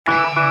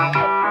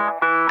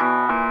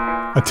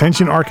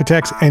Attention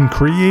architects and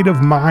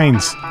creative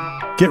minds,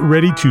 get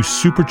ready to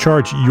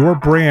supercharge your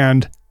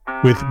brand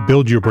with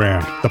Build Your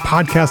Brand, the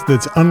podcast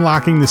that's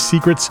unlocking the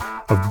secrets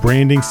of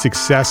branding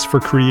success for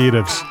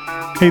creatives.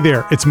 Hey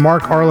there, it's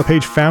Mark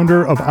Arlepage,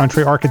 founder of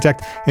Entre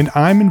Architect, and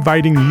I'm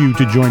inviting you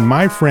to join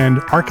my friend,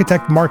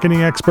 architect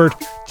marketing expert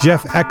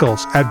Jeff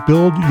Eccles at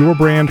Build Your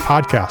Brand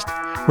podcast,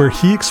 where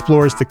he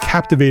explores the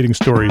captivating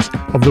stories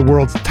of the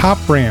world's top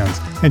brands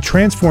and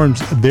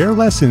transforms their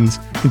lessons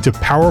into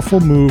powerful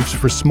moves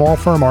for small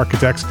firm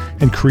architects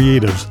and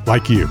creatives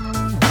like you.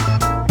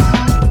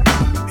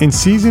 In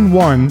Season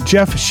 1,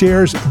 Jeff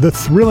shares the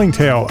thrilling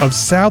tale of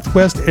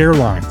Southwest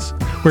Airlines,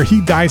 where he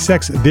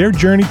dissects their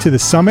journey to the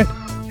summit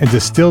and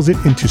distills it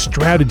into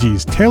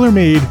strategies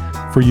tailor-made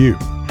for you.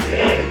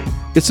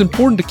 It's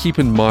important to keep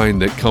in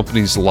mind that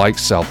companies like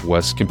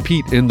Southwest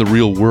compete in the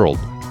real world,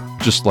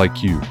 just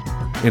like you,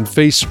 and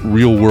face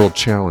real-world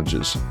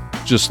challenges,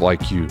 just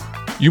like you.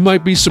 You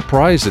might be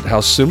surprised at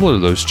how similar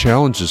those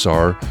challenges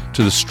are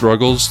to the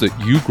struggles that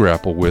you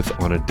grapple with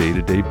on a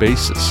day-to-day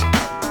basis.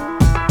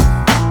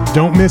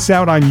 Don't miss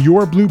out on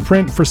your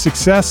blueprint for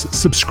success.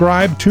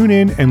 Subscribe, tune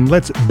in, and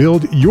let's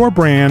build your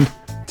brand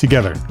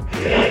together.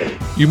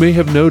 You may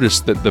have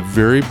noticed that the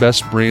very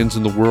best brands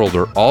in the world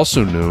are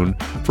also known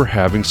for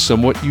having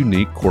somewhat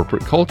unique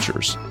corporate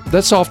cultures.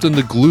 That's often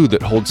the glue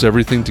that holds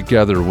everything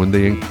together when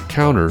they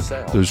encounter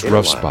those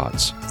rough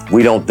spots.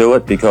 We don't do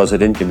it because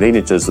it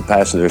inconveniences the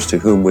passengers to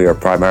whom we are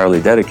primarily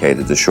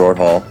dedicated, the short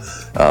haul,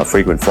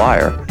 frequent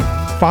flyer.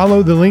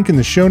 Follow the link in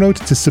the show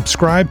notes to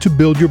subscribe to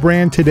Build Your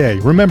Brand today.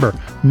 Remember,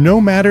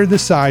 no matter the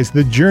size,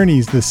 the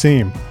journey's the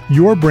same.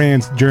 Your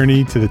brand's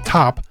journey to the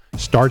top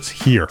starts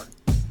here.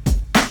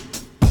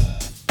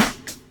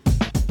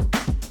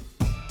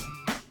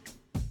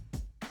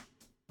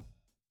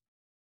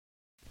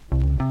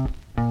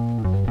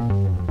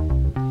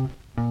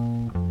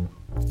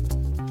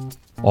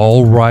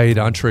 All right,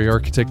 Entre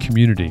Architect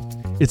community,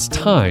 it's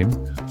time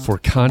for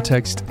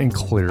context and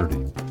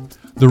clarity.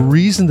 The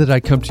reason that I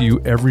come to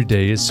you every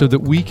day is so that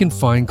we can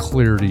find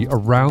clarity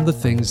around the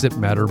things that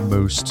matter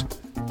most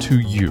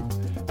to you,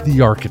 the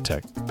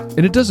architect.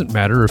 And it doesn't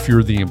matter if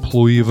you're the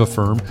employee of a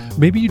firm.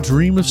 Maybe you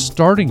dream of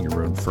starting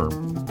your own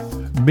firm.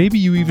 Maybe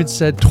you even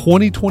said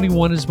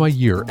 2021 is my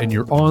year and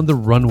you're on the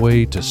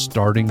runway to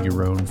starting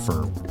your own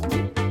firm.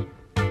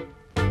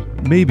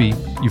 Maybe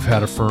you've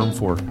had a firm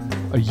for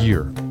a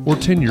year or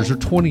 10 years or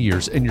 20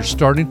 years and you're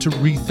starting to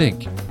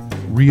rethink,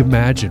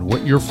 reimagine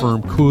what your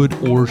firm could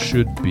or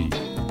should be.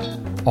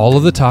 All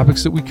of the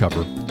topics that we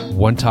cover,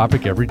 one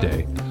topic every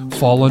day,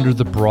 fall under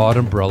the broad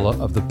umbrella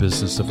of the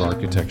business of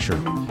architecture,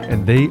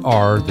 and they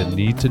are the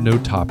need-to-know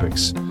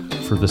topics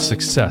for the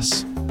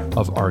success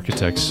of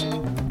architects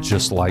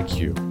just like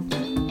you.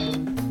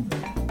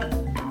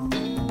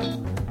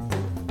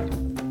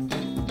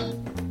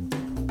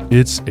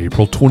 It's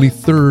April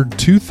 23rd,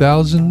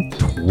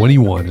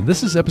 2021, and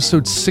this is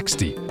episode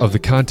 60 of the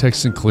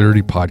Context and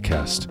Clarity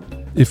podcast.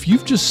 If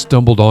you've just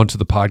stumbled onto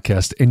the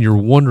podcast and you're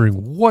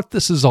wondering what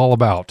this is all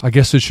about, I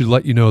guess I should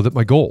let you know that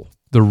my goal,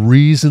 the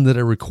reason that I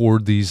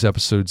record these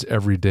episodes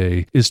every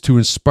day, is to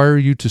inspire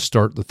you to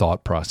start the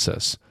thought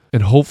process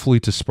and hopefully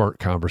to spark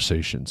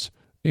conversations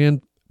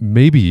and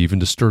maybe even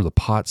to stir the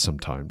pot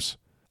sometimes.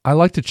 I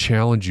like to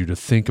challenge you to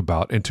think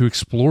about and to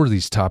explore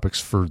these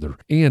topics further,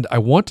 and I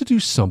want to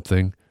do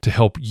something to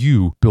help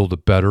you build a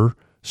better,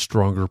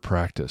 stronger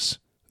practice.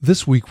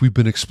 This week, we've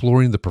been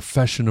exploring the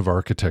profession of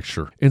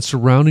architecture and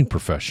surrounding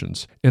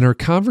professions, and our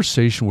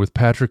conversation with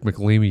Patrick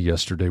McLamy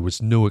yesterday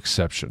was no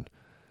exception.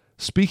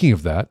 Speaking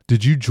of that,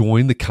 did you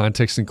join the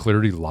Context and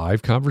Clarity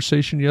live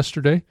conversation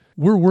yesterday?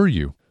 Where were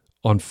you?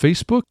 On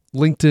Facebook,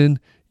 LinkedIn,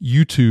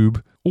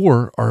 YouTube,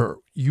 or are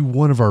you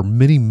one of our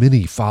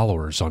many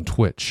followers on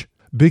Twitch?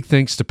 Big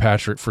thanks to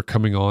Patrick for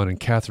coming on and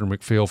Catherine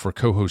McPhail for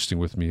co-hosting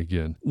with me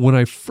again. When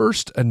I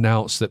first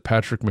announced that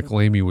Patrick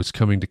McLamy was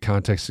coming to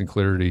Context and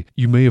Clarity,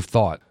 you may have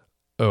thought,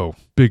 oh,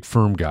 big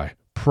firm guy,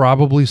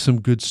 probably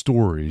some good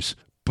stories,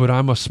 but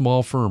I'm a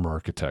small firm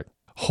architect.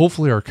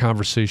 Hopefully our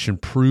conversation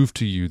proved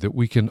to you that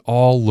we can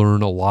all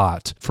learn a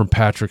lot from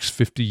Patrick's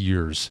 50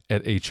 years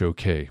at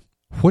HOK.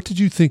 What did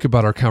you think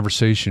about our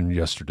conversation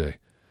yesterday?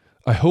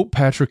 I hope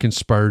Patrick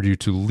inspired you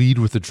to lead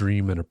with a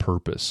dream and a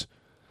purpose.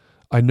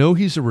 I know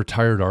he's a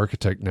retired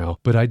architect now,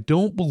 but I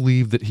don't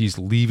believe that he's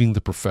leaving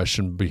the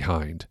profession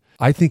behind.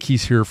 I think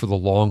he's here for the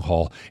long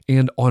haul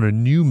and on a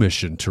new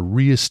mission to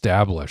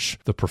reestablish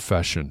the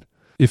profession.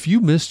 If you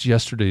missed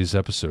yesterday's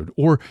episode,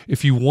 or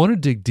if you want to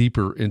dig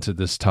deeper into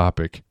this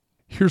topic,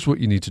 here's what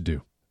you need to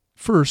do.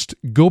 First,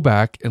 go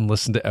back and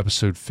listen to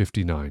episode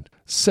 59.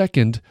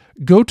 Second,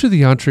 go to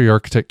the Entre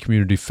Architect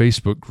Community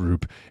Facebook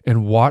group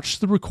and watch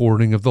the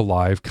recording of the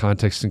live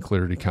Context and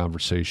Clarity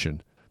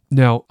conversation.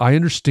 Now, I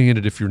understand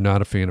it if you're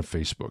not a fan of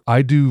Facebook.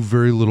 I do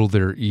very little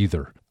there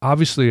either.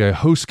 Obviously, I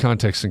host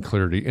Context and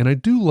Clarity, and I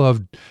do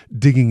love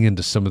digging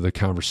into some of the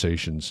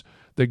conversations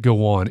that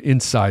go on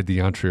inside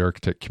the Entre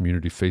Architect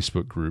Community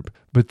Facebook group,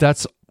 but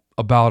that's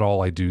about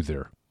all I do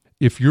there.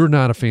 If you're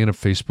not a fan of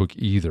Facebook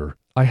either,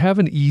 I have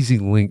an easy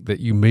link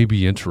that you may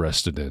be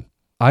interested in.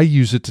 I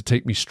use it to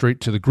take me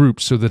straight to the group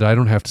so that I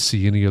don't have to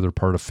see any other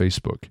part of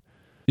Facebook.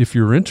 If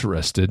you're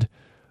interested,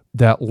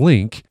 that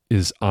link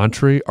is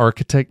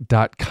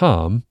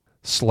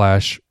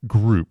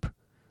entrearchitect.com/group.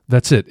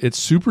 That's it. It's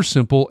super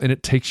simple and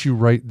it takes you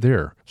right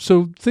there.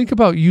 So think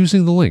about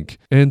using the link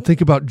and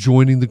think about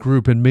joining the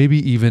group and maybe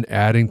even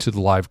adding to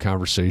the live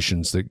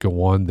conversations that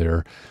go on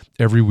there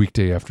every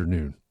weekday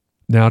afternoon.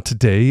 Now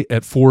today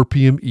at 4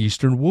 p.m.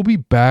 Eastern, we'll be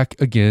back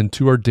again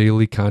to our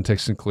daily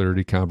context and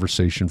clarity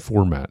conversation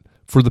format.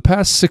 For the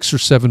past 6 or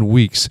 7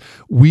 weeks,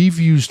 we've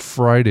used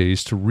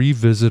Fridays to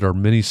revisit our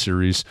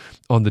mini-series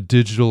on the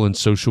digital and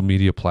social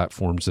media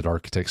platforms that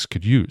architects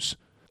could use.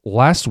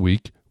 Last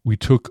week, we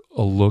took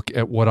a look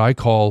at what I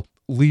call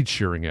lead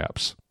sharing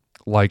apps,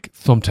 like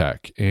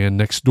Thumbtack and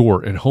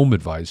Nextdoor and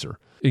HomeAdvisor.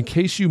 In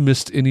case you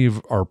missed any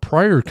of our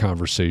prior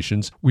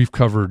conversations, we've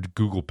covered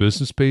Google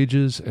Business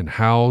Pages and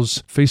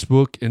Houzz,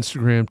 Facebook,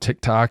 Instagram,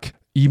 TikTok,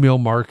 email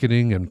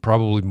marketing, and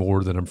probably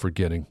more that I'm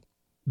forgetting.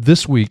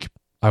 This week,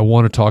 I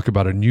want to talk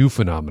about a new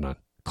phenomenon,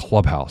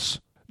 Clubhouse.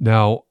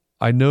 Now,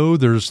 I know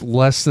there's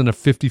less than a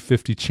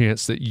 50-50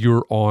 chance that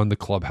you're on the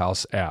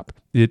Clubhouse app.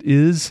 It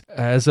is,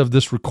 as of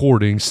this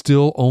recording,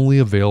 still only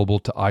available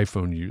to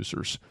iPhone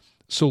users.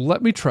 So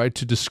let me try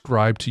to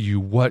describe to you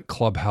what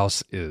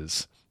Clubhouse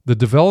is. The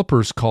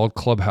developers called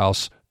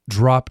Clubhouse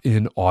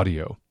Drop-In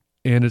Audio,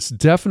 and it's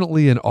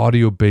definitely an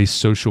audio-based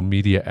social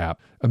media app.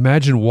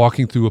 Imagine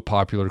walking through a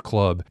popular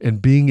club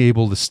and being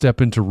able to step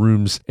into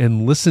rooms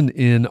and listen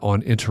in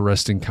on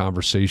interesting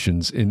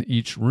conversations in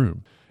each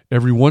room.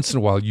 Every once in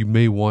a while, you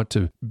may want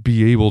to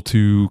be able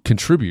to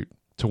contribute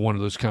to one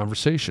of those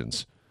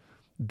conversations.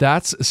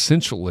 That's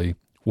essentially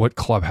what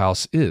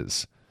Clubhouse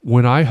is.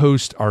 When I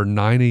host our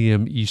 9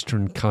 a.m.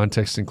 Eastern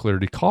Context and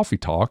Clarity Coffee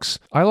Talks,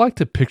 I like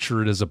to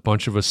picture it as a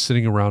bunch of us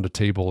sitting around a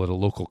table at a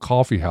local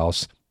coffee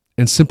house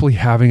and simply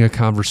having a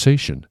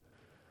conversation.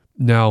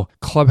 Now,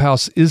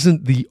 Clubhouse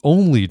isn't the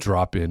only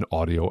drop-in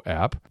audio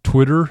app.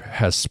 Twitter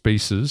has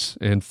Spaces,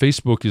 and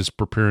Facebook is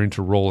preparing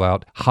to roll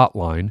out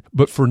Hotline.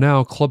 But for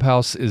now,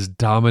 Clubhouse is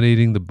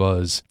dominating the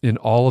buzz in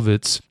all of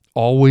its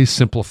always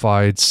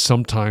simplified,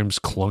 sometimes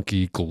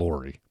clunky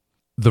glory.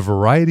 The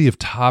variety of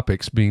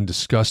topics being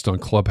discussed on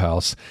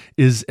Clubhouse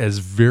is as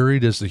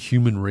varied as the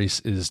human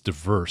race is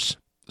diverse.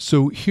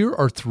 So here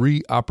are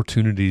 3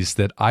 opportunities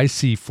that I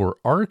see for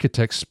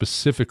architects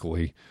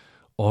specifically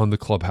on the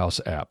Clubhouse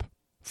app.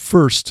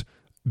 First,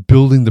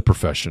 building the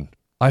profession.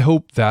 I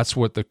hope that's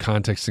what the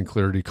Context and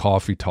Clarity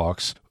Coffee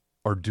Talks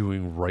are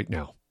doing right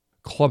now.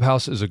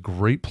 Clubhouse is a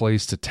great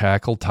place to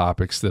tackle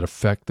topics that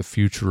affect the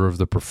future of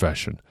the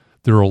profession.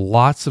 There are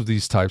lots of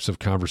these types of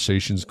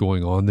conversations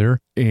going on there,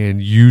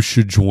 and you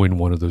should join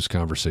one of those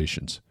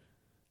conversations.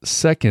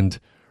 Second,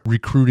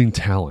 recruiting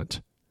talent.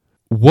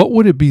 What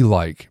would it be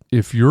like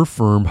if your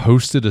firm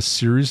hosted a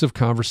series of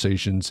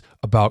conversations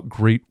about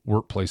great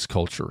workplace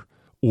culture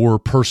or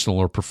personal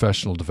or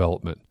professional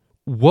development?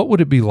 What would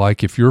it be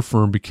like if your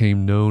firm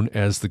became known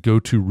as the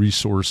go-to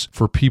resource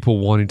for people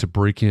wanting to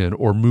break in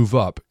or move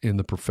up in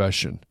the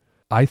profession?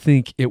 I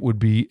think it would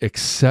be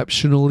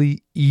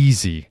exceptionally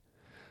easy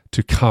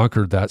to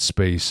conquer that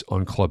space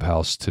on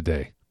Clubhouse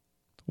today.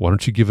 Why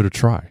don't you give it a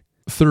try?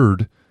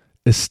 Third,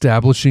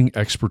 establishing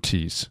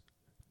expertise.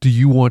 Do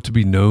you want to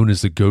be known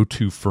as the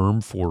go-to firm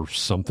for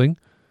something?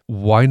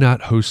 Why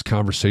not host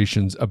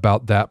conversations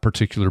about that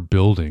particular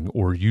building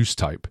or use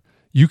type?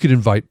 You could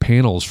invite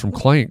panels from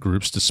client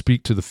groups to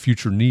speak to the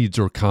future needs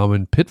or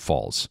common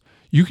pitfalls.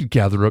 You could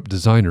gather up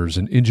designers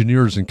and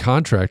engineers and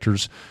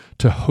contractors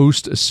to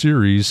host a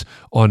series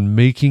on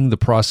making the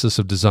process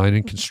of design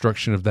and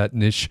construction of that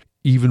niche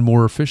even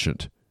more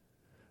efficient.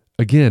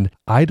 Again,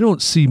 I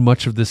don't see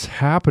much of this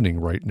happening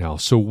right now,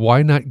 so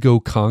why not go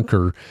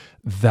conquer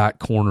that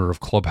corner of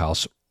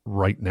Clubhouse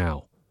right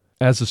now?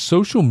 As a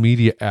social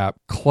media app,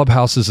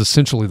 Clubhouse is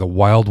essentially the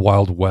wild,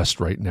 wild west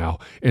right now,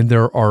 and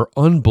there are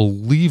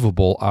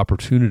unbelievable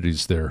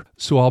opportunities there.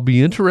 So I'll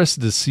be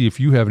interested to see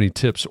if you have any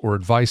tips or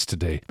advice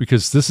today,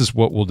 because this is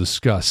what we'll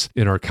discuss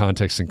in our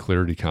Context and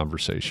Clarity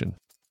conversation.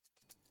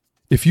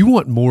 If you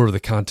want more of the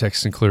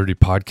Context and Clarity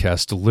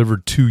podcast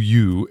delivered to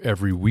you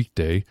every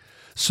weekday,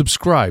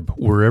 subscribe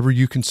wherever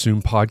you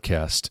consume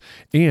podcasts.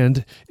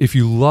 And if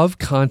you love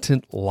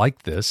content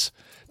like this,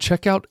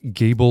 check out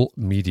Gable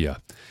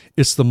Media.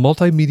 It's the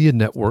multimedia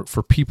network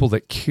for people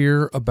that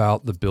care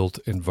about the built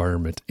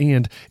environment,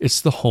 and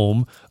it's the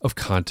home of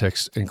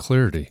Context and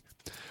Clarity.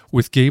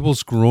 With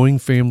Gable's growing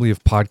family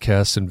of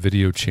podcasts and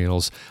video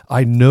channels,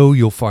 I know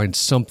you'll find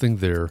something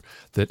there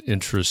that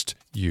interests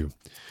you.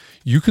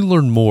 You can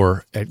learn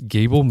more at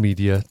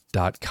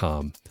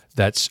gablemedia.com.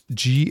 That's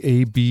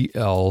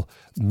GABL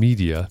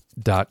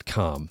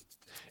media.com.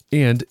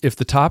 And if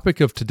the topic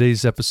of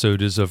today's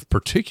episode is of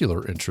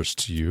particular interest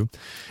to you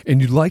and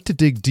you'd like to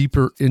dig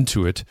deeper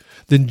into it,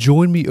 then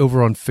join me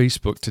over on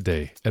Facebook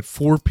today at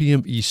 4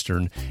 p.m.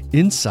 Eastern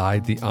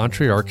inside the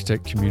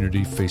EntreArchitect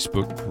Community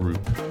Facebook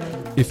group.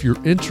 If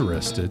you're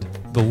interested,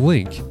 the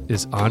link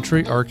is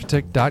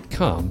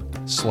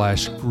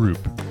entrearchitect.com/group.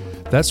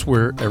 That's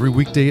where every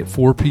weekday at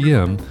 4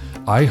 p.m.,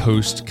 I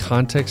host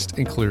Context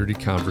and Clarity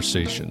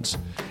Conversations,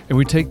 and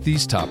we take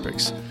these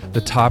topics,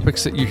 the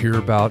topics that you hear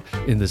about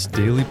in this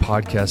daily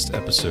podcast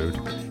episode,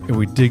 and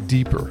we dig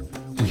deeper.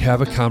 We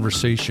have a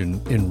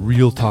conversation in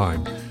real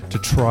time to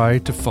try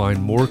to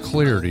find more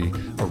clarity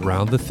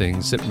around the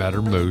things that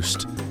matter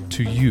most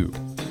to you.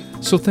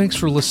 So thanks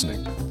for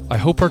listening. I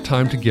hope our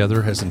time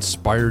together has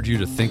inspired you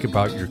to think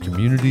about your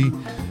community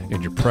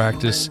and your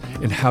practice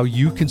and how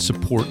you can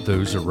support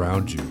those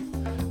around you.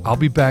 I'll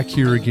be back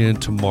here again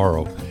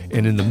tomorrow.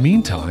 And in the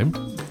meantime,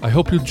 I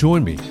hope you'll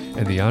join me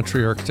and the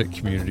EntreArchitect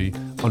community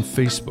on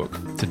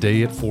Facebook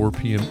today at 4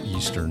 p.m.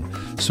 Eastern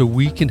so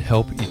we can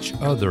help each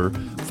other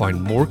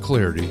find more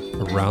clarity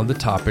around the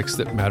topics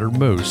that matter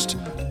most,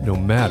 no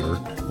matter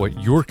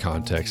what your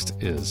context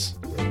is.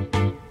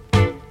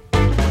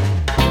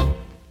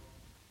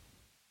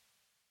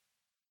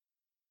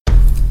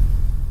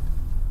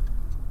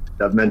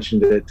 I've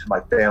mentioned it to my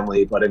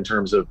family, but in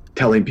terms of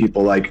telling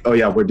people like, oh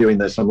yeah, we're doing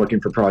this, I'm looking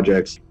for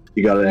projects,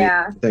 you got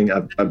anything?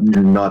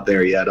 I'm not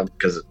there yet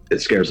because it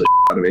scares the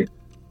out of me.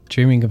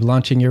 Dreaming of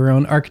launching your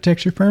own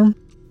architecture firm?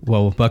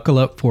 Well, buckle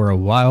up for a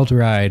wild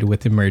ride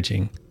with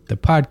Emerging, the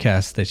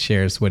podcast that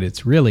shares what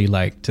it's really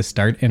like to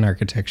start an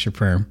architecture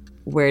firm.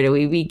 Where do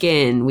we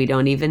begin? We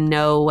don't even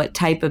know what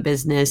type of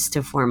business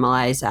to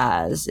formalize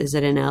as. Is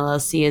it an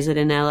LLC? Is it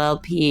an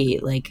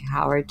LLP? Like,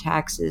 how are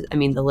taxes? I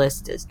mean, the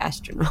list is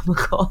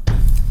astronomical.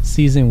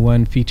 Season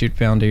 1 featured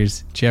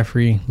founders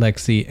Jeffrey,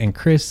 Lexi, and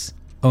Chris,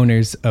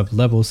 owners of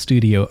Level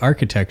Studio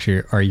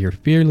Architecture, are your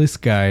fearless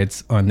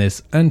guides on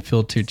this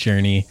unfiltered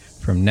journey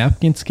from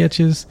napkin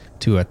sketches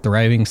to a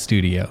thriving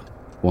studio.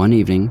 One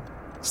evening,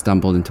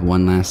 stumbled into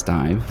one last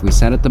dive, we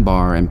sat at the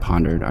bar and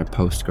pondered our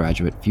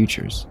postgraduate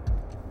futures.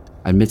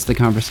 Amidst the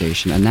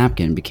conversation, a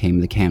napkin became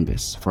the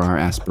canvas for our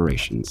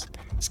aspirations,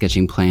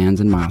 sketching plans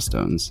and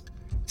milestones,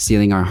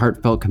 sealing our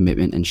heartfelt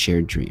commitment and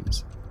shared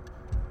dreams.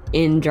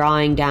 In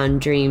drawing down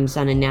dreams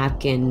on a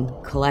napkin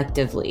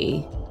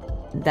collectively,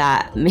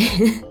 that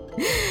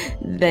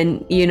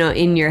then, you know,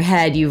 in your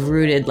head, you've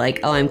rooted like,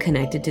 oh, I'm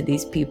connected to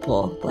these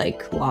people,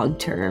 like long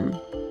term.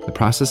 The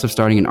process of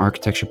starting an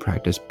architecture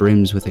practice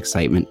brims with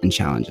excitement and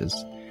challenges,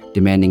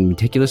 demanding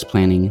meticulous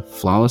planning,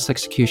 flawless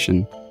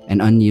execution,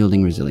 and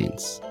unyielding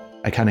resilience.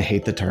 I kind of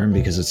hate the term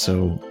because it's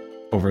so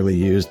overly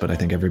used, but I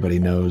think everybody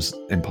knows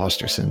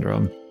imposter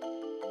syndrome.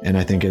 And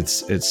I think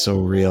it's so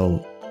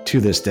real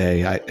to this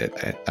day. I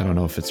don't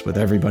know if it's with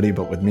everybody,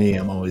 but with me,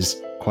 I'm always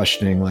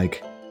questioning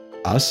like,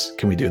 us,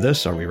 can we do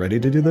this? Are we ready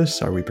to do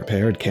this? Are we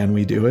prepared? Can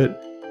we do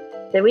it?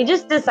 Did we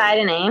just decide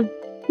a name?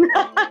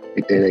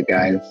 We did it,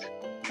 guys.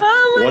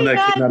 Oh my One that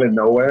God. came out of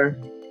nowhere.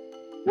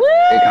 Woo!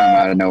 It came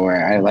out of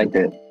nowhere. I liked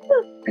it.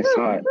 I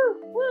saw it.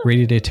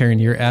 Ready to turn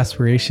your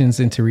aspirations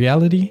into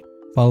reality?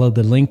 Follow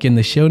the link in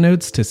the show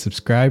notes to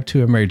subscribe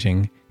to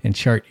Emerging and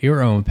chart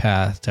your own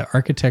path to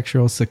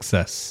architectural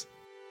success.